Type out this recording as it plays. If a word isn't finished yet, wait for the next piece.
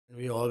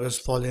We always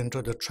fall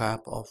into the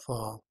trap of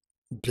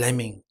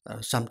blaming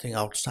something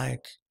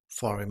outside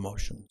for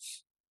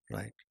emotions,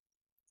 right?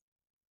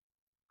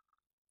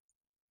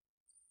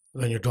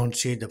 When you don't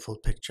see the full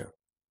picture,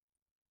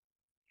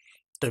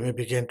 then we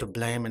begin to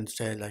blame and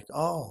say like,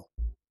 "Oh,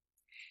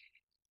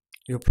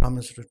 you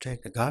promised to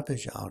take the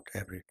garbage out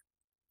every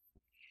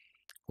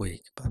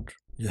week, but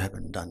you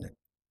haven't done it.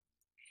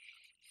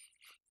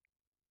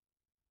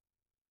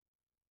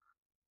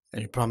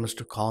 And you promised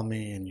to call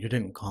me, and you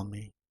didn't call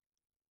me.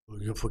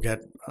 You forget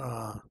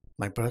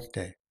my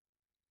birthday.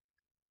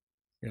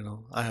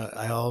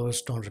 I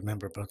always don't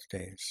remember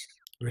birthdays.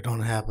 We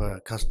don't have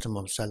a custom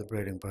of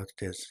celebrating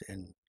birthdays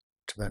in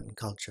Tibetan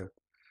culture,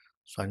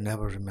 so I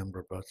never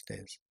remember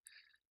birthdays,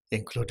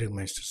 including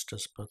my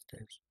sister's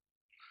birthdays.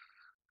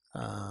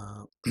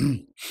 Uh,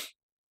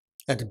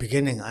 at the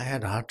beginning, I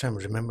had a hard time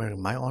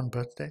remembering my own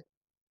birthday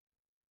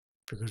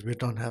because we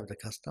don't have the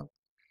custom.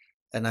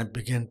 And I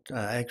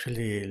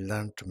actually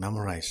learned to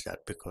memorize that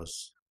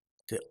because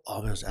they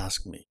always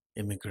ask me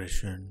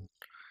immigration,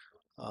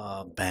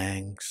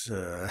 banks,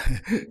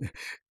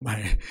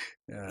 my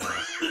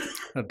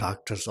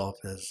doctor's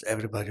office.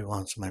 Everybody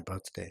wants my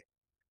birthday.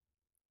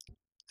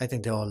 I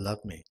think they all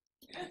love me.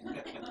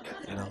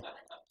 You know,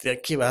 they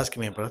keep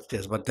asking me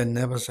birthdays, but they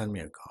never send me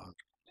a card.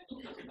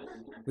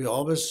 We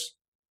always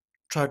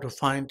try to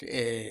find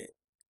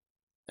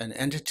an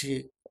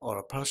entity or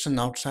a person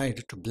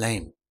outside to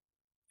blame.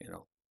 You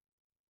know,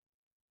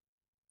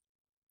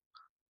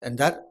 and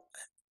that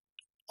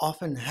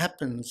often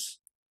happens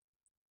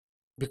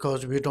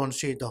because we don't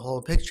see the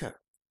whole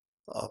picture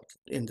of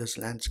in this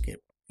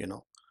landscape.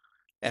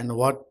 And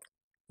what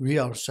we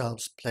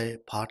ourselves play a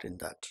part in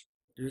that.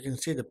 You can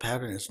see the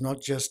pattern. It's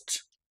not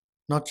just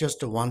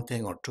the one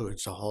thing or two.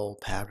 It's a whole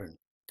pattern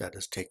that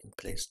is taking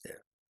place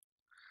there.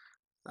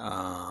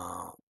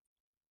 Uh,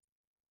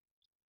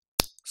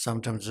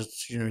 Sometimes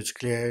it's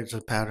clear it's a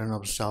pattern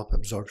of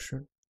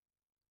self-absorption,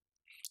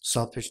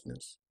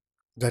 selfishness.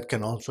 That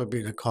can also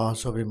be the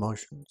cause of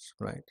emotions,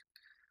 right?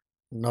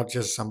 Not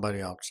just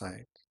somebody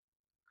outside.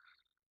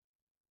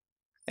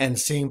 And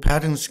seeing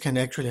patterns can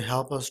actually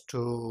help us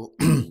to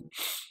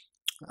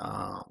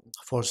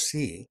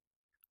foresee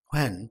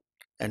when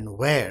and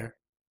where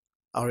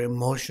our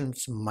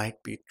emotions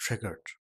might be triggered,